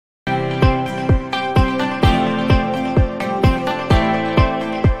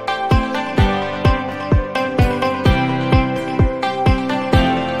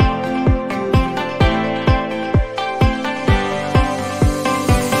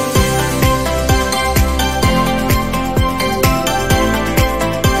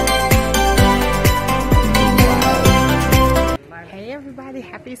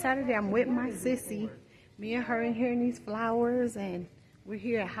Saturday. I'm with my sissy. Me and her in here in these flowers, and we're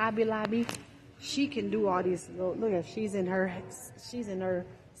here at Hobby Lobby. She can do all these. Look at, she's in her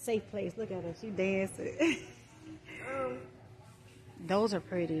safe place. Look at her, she dancing. Those are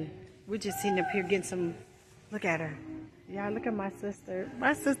pretty. We're just sitting up here getting some. Look at her. Y'all, look at my sister.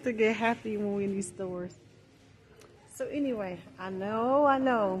 My sister get happy when we're in these stores. So anyway, I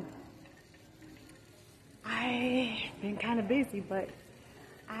know. I've been kind of busy, but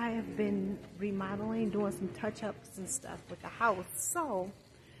I have been remodeling, doing some touch-ups and stuff with the house. So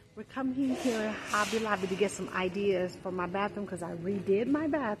we're coming here at Hobby Lobby to get some ideas for my bathroom, because I redid my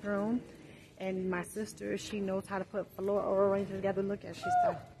bathroom. And my sister, she knows how to put floor arrangement together. Look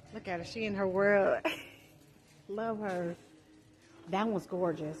at her. She in her world. Love her. That one's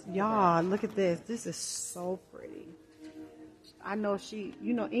gorgeous. Y'all, look at this. This is so pretty. I know she,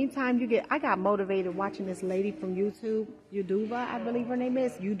 you know, anytime I got motivated watching this lady from YouTube, Uduva, I believe her name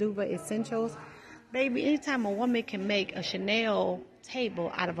is, Uduva Essentials. Baby, anytime a woman can make a Chanel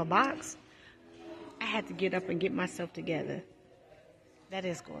table out of a box, I had to get up and get myself together. That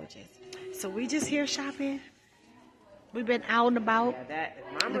is gorgeous. So we just here shopping. We've been out and about. Yeah,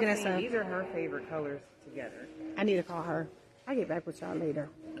 Mama saying these are her favorite colors together. I need to call her. I'll get back with y'all later.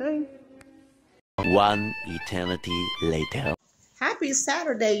 Okay? One eternity later. Happy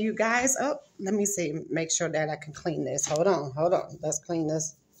Saturday, you guys. Oh, let me see. Make sure that I can clean this. Hold on. Let's clean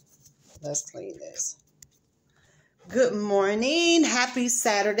this. Good morning. Happy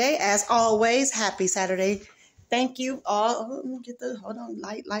Saturday. As always, happy Saturday. Thank you all. Hold on.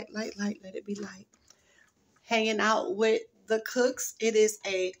 Light. Let it be light. Hanging out with the cooks. It is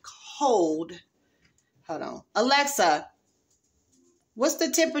a cold. Hold on. Alexa, what's the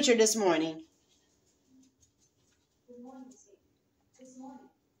temperature this morning? Good morning, Steve. This morning,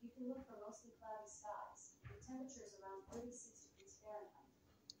 you can look for mostly cloudy skies. The temperature is around 36 degrees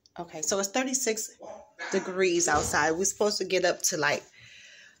Fahrenheit. Okay, so it's 36 degrees outside. We're supposed to get up to like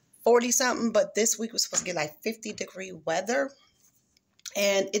 40 something, but this week we're supposed to get like 50-degree weather.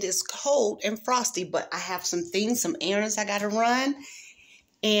 And it is cold and frosty, but I have some errands I got to run.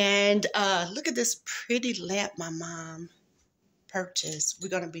 And look at this pretty lamp my mom purchased. We're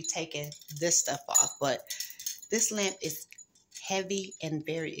going to be taking this stuff off, but this lamp is heavy and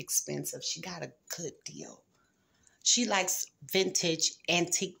very expensive. She got a good deal. She likes vintage,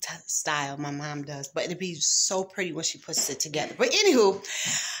 antique style, my mom does, but it'd be so pretty when she puts it together. But anywho,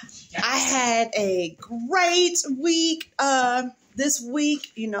 I had a great week this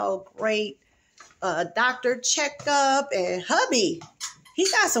week, you know, great doctor checkup, and hubby, he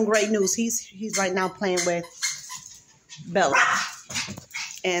got some great news. He's right now playing with Bella.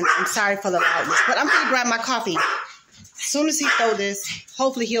 And I'm sorry for the loudness, but I'm going to grab my coffee. As soon as he throw this,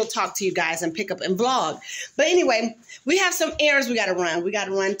 hopefully he'll talk to you guys and pick up and vlog. But anyway, we have some errands we got to run. We got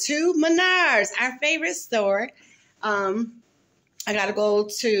to run to Menards, our favorite store. I got to go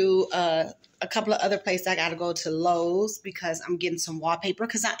to a couple of other places. I got to go to Lowe's because I'm getting some wallpaper,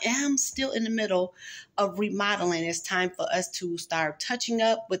 because I am still in the middle of remodeling. It's time for us to start touching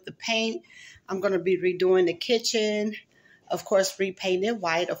up with the paint. I'm going to be redoing the kitchen. Of course, repainting it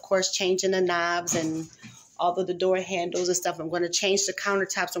white. Of course, changing the knobs and all of the door handles and stuff. I'm going to change the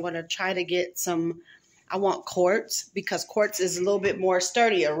countertops. I'm going to try to get some, I want quartz, because quartz is a little bit more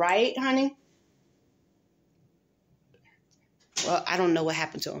sturdier, right, honey? Well, I don't know what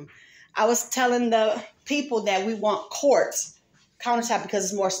happened to him. I was telling the people that we want quartz countertop because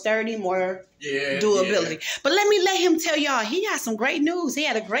it's more sturdy, more durability. Yeah. But let him tell y'all, he got some great news. He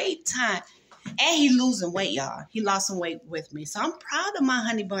had a great time. And he losing weight, y'all. He lost some weight with me. So I'm proud of my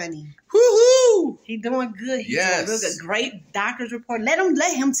honey bunny. Woohoo! He doing good. He's doing real good. Great doctor's report. Let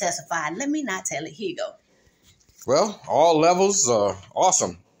him testify. Let me not tell it. Here you go. Well, all levels are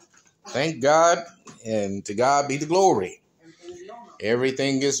awesome. Thank God, and to God be the glory.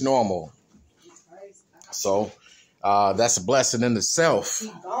 Everything is normal. So that's a blessing in itself.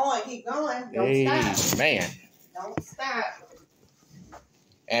 Keep going. Don't stop. Man. Don't stop.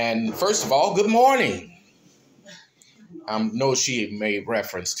 And first of all, good morning. I know she made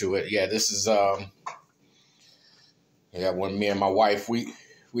reference to it. Yeah, this is when me and my wife, we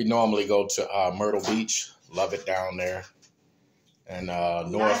normally go to Myrtle Beach. Love it down there. And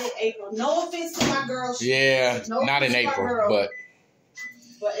North. Not in April. No offense to my girl. Yeah, not in April, but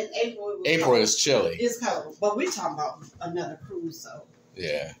in April. April is chilly. It's cold, but we're talking about another cruise, so.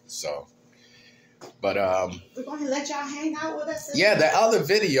 Yeah, so. But we're going to let y'all hang out with us. Yeah, that other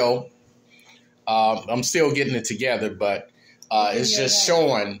video, I'm still getting it together, but it's just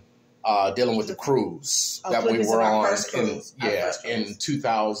showing dealing with the cruise that we were on in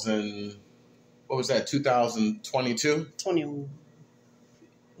 2000. What was that? 2022? 21.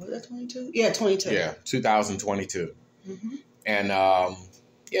 Was that 22? Yeah, 22. Yeah, 2022. Mm-hmm. And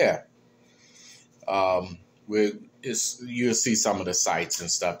yeah, you'll see some of the sites and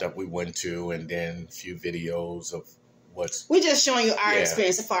stuff that we went to, and then a few videos of what's. We're just showing you our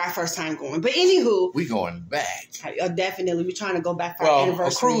experience for our first time going. But anywho, we going back. Definitely, we're trying to go back for our anniversary.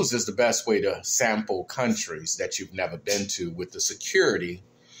 A cruise is the best way to sample countries that you've never been to with the security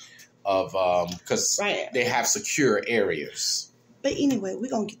of because they have secure areas. But anyway,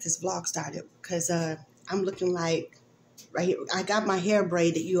 we're gonna get this vlog started because I'm looking like right here. I got my hair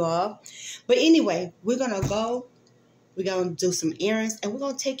braided, you all. But anyway, we're gonna go. We're gonna do some errands, and we're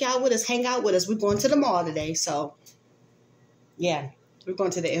gonna take y'all with us, hang out with us. We're going to the mall today, so yeah, we're going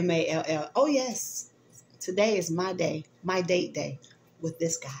to the MALL. Oh yes, today is my day, my date day with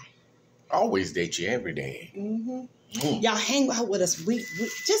this guy. I always date you every day. Mm-hmm. Y'all hang out with us. We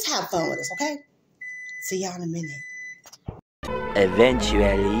just have fun with us, okay? See y'all in a minute.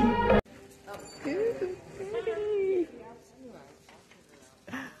 Eventually.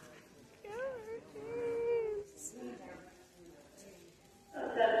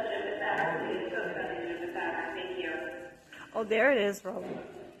 Oh, there it is, Roland.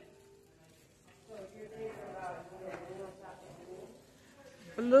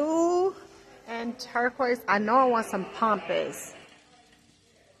 Blue and turquoise. I know I want some pampas.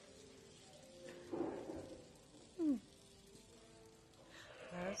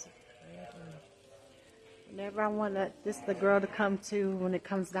 Whenever I want this is the girl to come to when it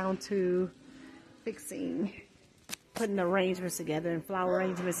comes down to fixing, putting arrangements together and flower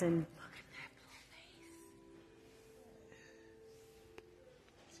arrangements and.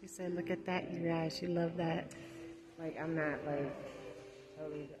 She said, look at that, you guys. She loved that. Like, I'm not, like,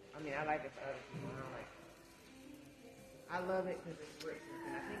 totally, I mean, I like it for other people. I love it because it's rich.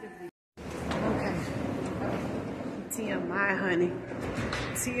 And I think it's okay. TMI, honey.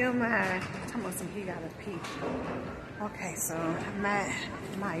 TMI. Talking about some, he got a pee. Okay, so I'm at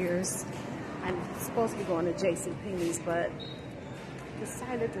Myers. I'm supposed to be going to JCPenney's, but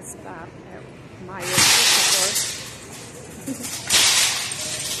decided to stop at Myers.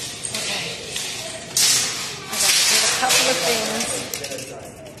 Couple of things.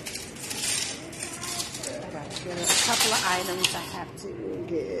 I got to get a couple of items I have to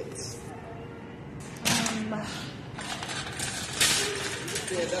get.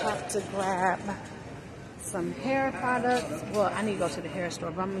 Have to grab some hair products. Well, I need to go to the hair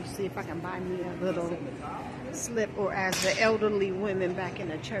store, but I'm going to see if I can buy me a little slip, or as the elderly women back in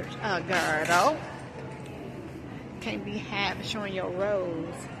the church, a girdle. Can't be showing your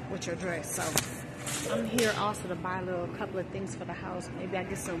rose with your dress, so. I'm here also to buy a couple of things for the house. Maybe I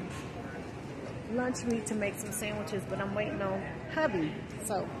get some lunch meat to make some sandwiches, but I'm waiting on hubby.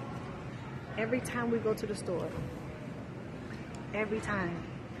 So every time we go to the store, every time,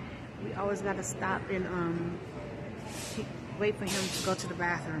 we always got to stop and wait for him to go to the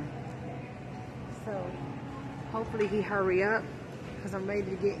bathroom. So hopefully he hurry up because I'm ready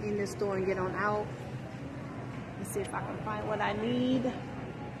to get in this store and get on out. Let's see if I can find what I need.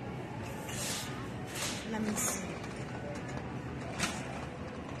 Let me see.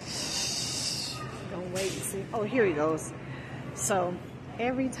 Don't wait and see. Oh, here he goes. So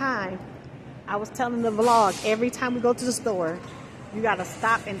every time, I was telling the vlog, every time we go to the store, you gotta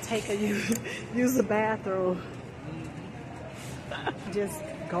stop and take use the bathroom. Just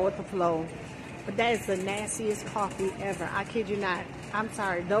go with the flow. But that is the nastiest coffee ever. I kid you not. I'm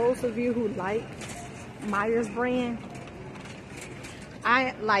sorry. Those of you who like Myers brand,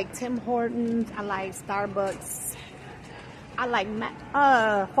 I like Tim Hortons, I like Starbucks, I like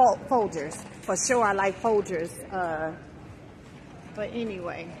Folgers. For sure I like Folgers. But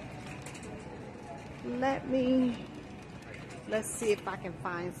anyway, let's see if I can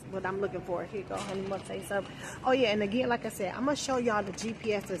find what I'm looking for. Here you go, honey, must say something. Oh yeah, and again, like I said, I'm gonna show y'all the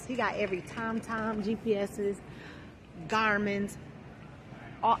GPSs. He got every TomTom GPSs, Garmin's.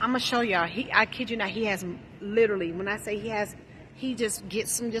 I'm gonna show y'all. I kid you not, he has literally, when I say he just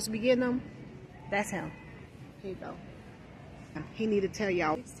gets them, just be getting them. That's him. Here you go. He need to tell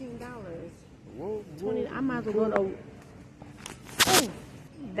y'all. $16. $20. I might as well go to. Oh,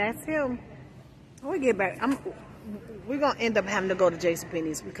 that's him. When we get back, we're gonna end up having to go to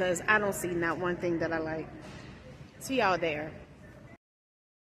JCPenney's because I don't see not one thing that I like. See y'all there.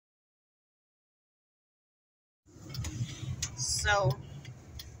 So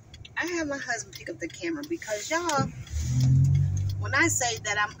I have my husband pick up the camera because y'all, when I say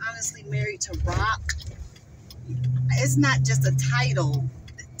that I'm honestly married to rock, it's not just a title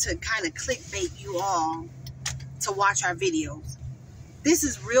to kind of clickbait you all to watch our videos. This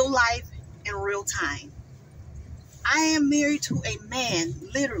is real life in real time. I am married to a man,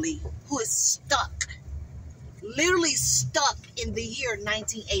 literally, who is stuck. Literally stuck in the year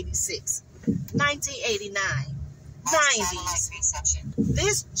 1986, 1989, 90s.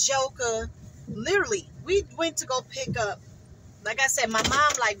 This joker, literally, we went to go pick up, like I said, my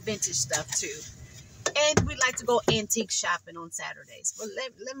mom like vintage stuff too. And we like to go antique shopping on Saturdays. But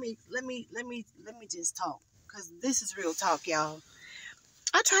let me just talk, because this is real talk, y'all.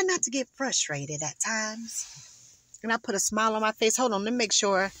 I try not to get frustrated at times. And I put a smile on my face. Hold on, let me make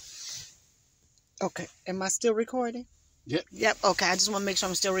sure. Okay, am I still recording? Yep. Yep, okay, I just want to make sure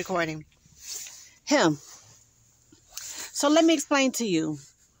I'm still recording. Him. So let me explain to you.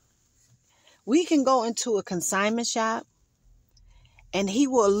 We can go into a consignment shop and he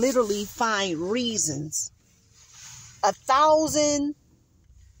will literally find reasons, 1,000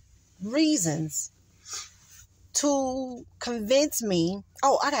 reasons to convince me.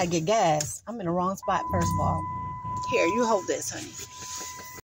 Oh, I gotta get gas. I'm in the wrong spot, first of all. Here, you hold this, honey.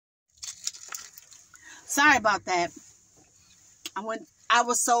 Sorry about that. I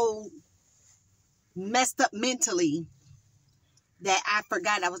was so messed up mentally that I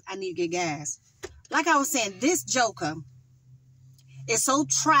forgot I need to get gas. Like I was saying, this joker is so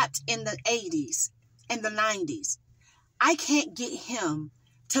trapped in the 80s and the 90s. I can't get him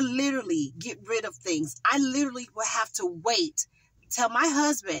to literally get rid of things. I literally will have to wait till my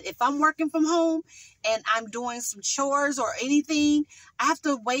husband, if I'm working from home and I'm doing some chores or anything, I have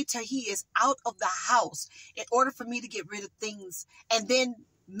to wait till he is out of the house in order for me to get rid of things, and then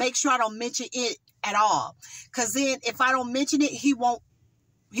make sure I don't mention it at all. Because then if I don't mention it, he won't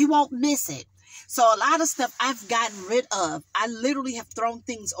miss it. So a lot of stuff I've gotten rid of. I literally have thrown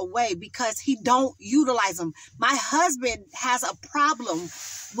things away because he don't utilize them. My husband has a problem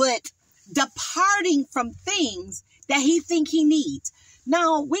with departing from things that he think he needs.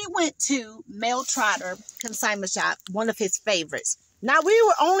 Now, we went to Mel Trotter consignment shop, one of his favorites. Now, we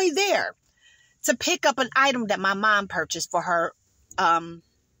were only there to pick up an item that my mom purchased for her,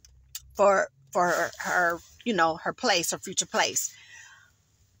 for her, you know, her place, her future place.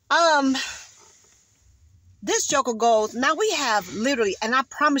 This joker goes, now we have literally, and I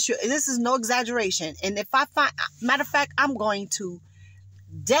promise you, this is no exaggeration. And if I find, matter of fact, I'm going to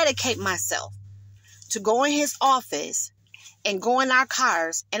dedicate myself to go in his office and go in our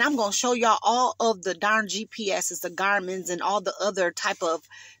cars, and I'm going to show y'all all of the darn GPSs, the Garmin's, and all the other type of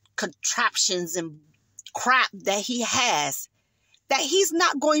contraptions and crap that he has that he's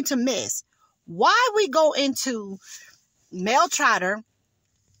not going to miss. Why we go into Mel Trotter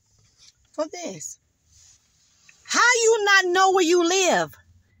for this? How you not know where you live?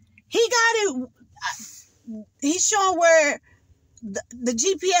 He got it. He's showing where the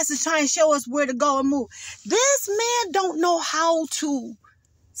GPS is trying to show us where to go and move. This man don't know how to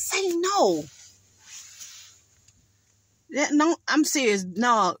say no. No, I'm serious.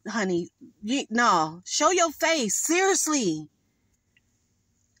 No, honey. No. Show your face. Seriously.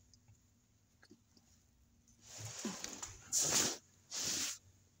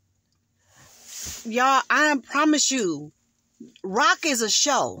 Y'all, I promise you, Rock is a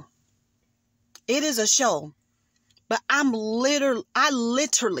show. It is a show. But I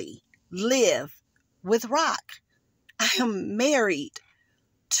literally live with Rock. I am married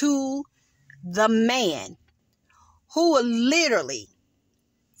to the man who will literally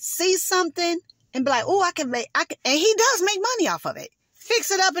see something and be like, oh, I can, and he does make money off of it. Fix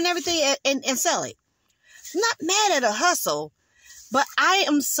it up and everything and sell it. Not mad at a hustle, but I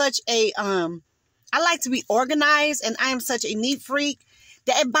am such a, I like to be organized, and I am such a neat freak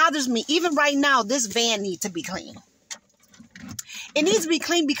that it bothers me. Even right now, this van needs to be clean. It needs to be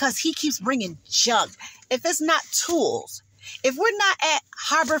clean because he keeps bringing junk. If it's not tools, if we're not at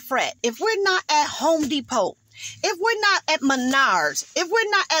Harbor Freight, if we're not at Home Depot, if we're not at Menards, if we're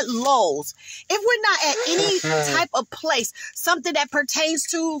not at Lowe's, if we're not at any type of place, something that pertains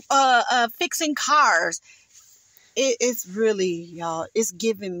to fixing cars, it's really, y'all, it's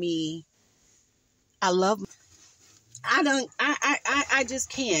giving me, I just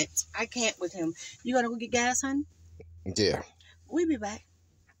can't. I can't with him. You gonna go get gas, honey? Yeah. We'll be back.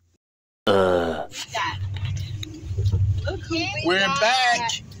 Uh. Look who We're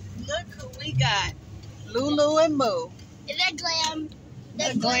back. Look who we got. Lulu and Moo. The glam.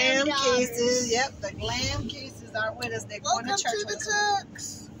 The glam kisses. Yep, the glam kisses are with us. They're going to church with us.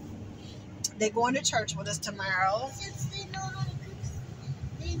 Cooks. They're going to church with us tomorrow. Since they know how to cook,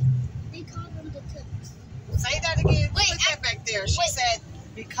 they call them the cooks. Say that again. Wait, Put that back there. She said,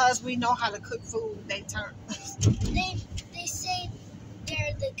 because we know how to cook food, they turn. They say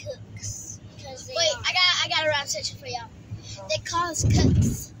they're the cooks. Wait, I got a rap section for y'all. They call us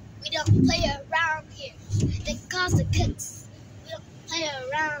cooks. We don't play around here. They call us the cooks. We don't play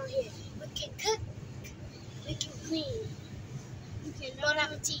around here. We can cook. We can clean. We can bon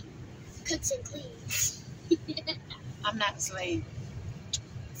appetit. Cooks and cleans. I'm not a slave.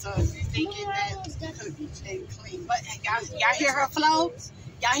 So if you're thinking that cook and clean. But y'all hear her flow?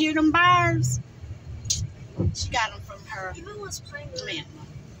 Y'all hear them bars? She got them from her plant.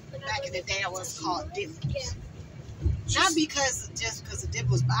 Back in the day, it was called dippers. Yeah. Not just because of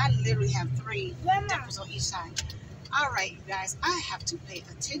dippers, but I literally have 3 dippers on each side. All right, you guys, I have to pay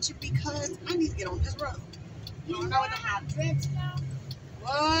attention because I need to get on this road. You don't know what I'm out. Dreads now.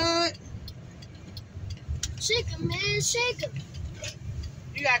 What? Shake 'em, man, shake 'em.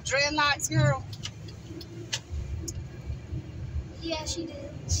 You got dreadlocks, girl? Yeah, she did.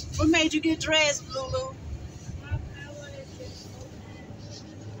 What made you get dreads, Lulu? I wanted this.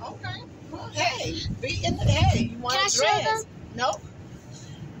 Okay. Well, hey, be in the hey. You want Can I show dreads? Nope.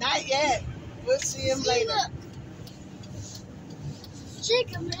 Not yet. We'll see him See, later. look.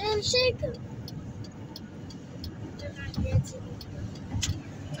 Shake 'em, man, shake 'em. They're not dreads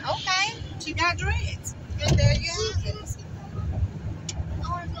anymore. Okay. She got dreads. And there you have it. I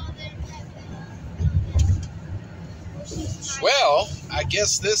want to go there and pet them. Well, I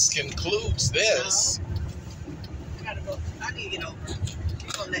guess this concludes this. I gotta go. I need to get over.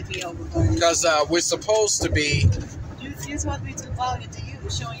 You're gonna let me over. Because we're supposed to be You're supposed to be too vlogging to you,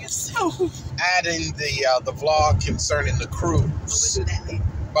 showing yourself. adding the vlog concerning the cruise. We'll do that later.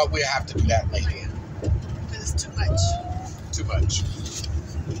 But we'll have to do that later. Because it's too much. Too much.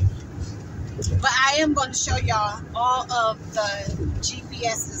 But I am going to show y'all all of the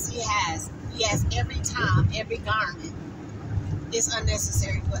GPSs he has. He has every time, every garment. It's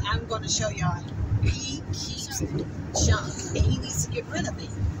unnecessary, but I'm going to show y'all. He keeps junk, and he needs to get rid of it.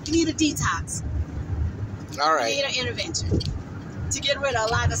 He need a detox. All He need right. an intervention to get rid of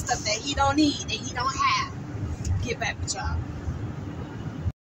a lot of stuff that he don't need and he don't have. Get back with y'all.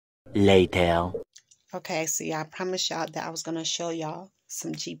 Later. Okay, see, I promised y'all that I was going to show y'all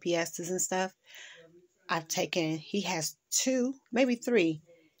some GPSs and stuff. I've taken, he has 2, maybe 3.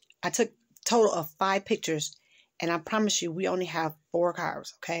 I took a total of 5 pictures, and I promise you, we only have 4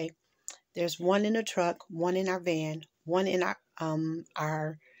 cars, okay? There's 1 in the truck, 1 in our van, 1 in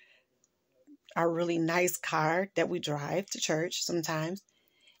our really nice car that we drive to church sometimes,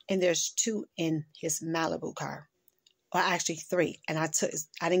 and there's 2 in his Malibu car. Well, actually 3, and I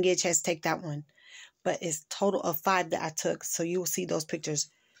didn't get a chance to take that one. But it's total of 5 that I took. So you will see those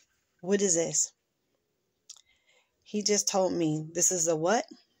pictures. What is this? He just told me this is a what?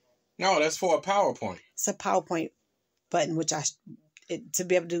 No, that's for a PowerPoint. It's a PowerPoint button, which to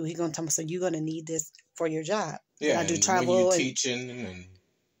be able to do, he's going to tell me, so you're going to need this for your job. Yeah, I do and travel. when you're and teaching and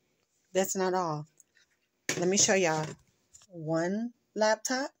that's not all. Let me show y'all. 1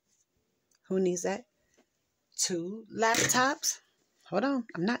 laptop. Who needs that? 2 laptops. Hold on.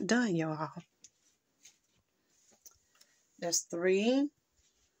 I'm not done, y'all. There's 3.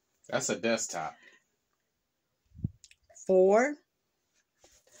 that's a desktop. 4.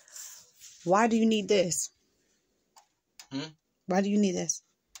 Why do you need this? Why do you need this?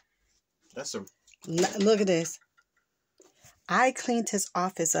 That's a Look at this. I cleaned his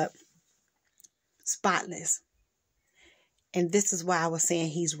office up spotless. And this is why I was saying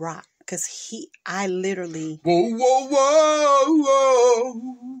he's rock. Because I literally... whoa, whoa, whoa, whoa.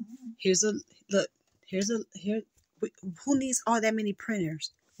 Who needs all that many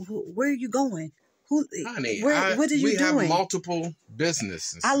printers? Where are you going? Honey, what are you we doing? have multiple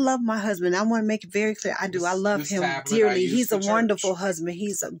businesses. I love my husband. I want to make it very clear. I do. I love This him tablet I dearly. use He's for a church. wonderful husband.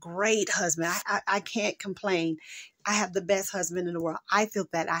 He's a great husband. I can't complain. I have the best husband in the world. I feel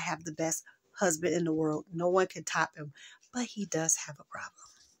that I have the best husband in the world. No one can top him. But he does have a problem.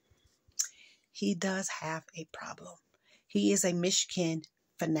 He does have a problem. He is a Michigan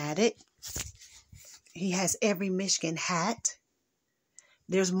fanatic. He has every Michigan hat.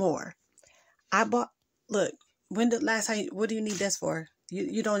 There's more. I bought, look, when the last time, what do you need this for?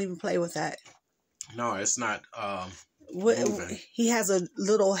 You don't even play with that. No, it's not moving. He has a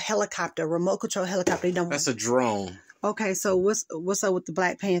little helicopter, remote control helicopter. That's a drone. Okay, so what's up with the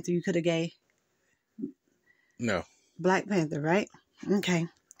Black Panther you could have gave? No. Black Panther, right? Okay.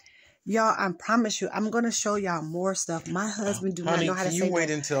 Y'all, I promise you, I'm going to show y'all more stuff. My husband do not know how to say Can you wait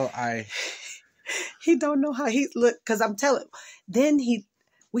no. until I... He don't know how he look, because I'm telling. Then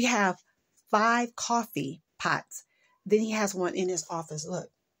we have 5 coffee pots. Then he has one in his office. Look,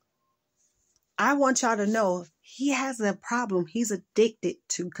 I want y'all to know he has a problem. He's addicted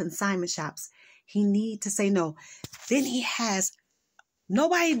to consignment shops. He need to say no. Then he has,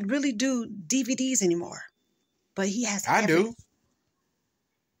 nobody really do DVDs anymore, but he has. I do.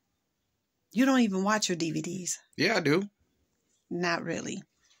 You don't even watch your DVDs. Yeah, I do. Not really.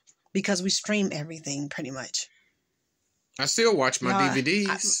 Because we stream everything pretty much. I still watch my Y'all,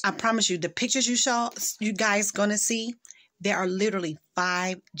 DVDs. I promise you, the pictures you guys gonna see, there are literally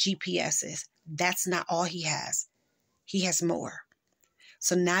 5 GPSs. That's not all he has. He has more.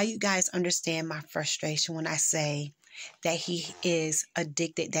 So now you guys understand my frustration when I say that he is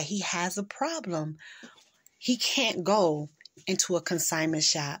addicted, that he has a problem. He can't go into a consignment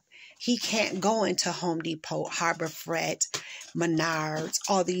shop. He can't go into Home Depot, Harbor Freight, Menards,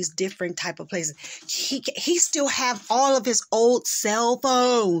 all these different type of places. He still have all of his old cell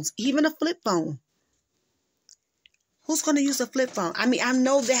phones, even a flip phone. Who's going to use a flip phone? I mean, I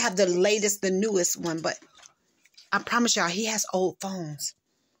know they have the latest, the newest one, but I promise y'all, he has old phones.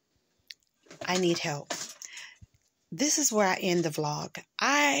 I need help. This is where I end the vlog.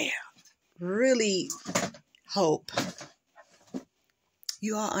 I really hope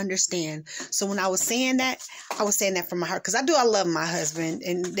you all understand. So when I was saying that from my heart, because I love my husband,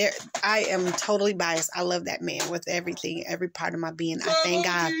 and I am totally biased. I love that man with everything, every part of my being. I thank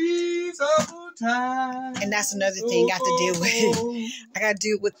God. And that's another thing I have to deal with. I got to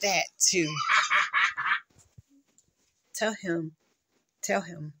deal with that too. Tell him,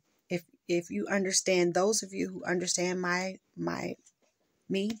 if you understand, those of you who understand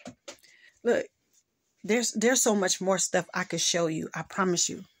me, look, there's so much more stuff I could show you. I promise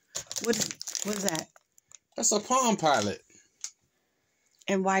you. What is that? That's a Palm Pilot.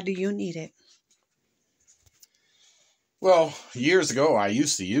 And why do you need it? Well, years ago, I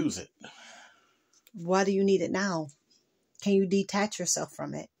used to use it. Why do you need it now? Can you detach yourself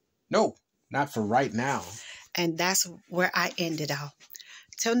from it? No, not for right now. And that's where I ended out.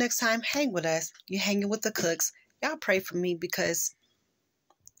 Till next time, hang with us. You're hanging with the cooks. Y'all pray for me because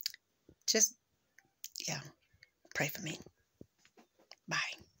pray for me. Bye.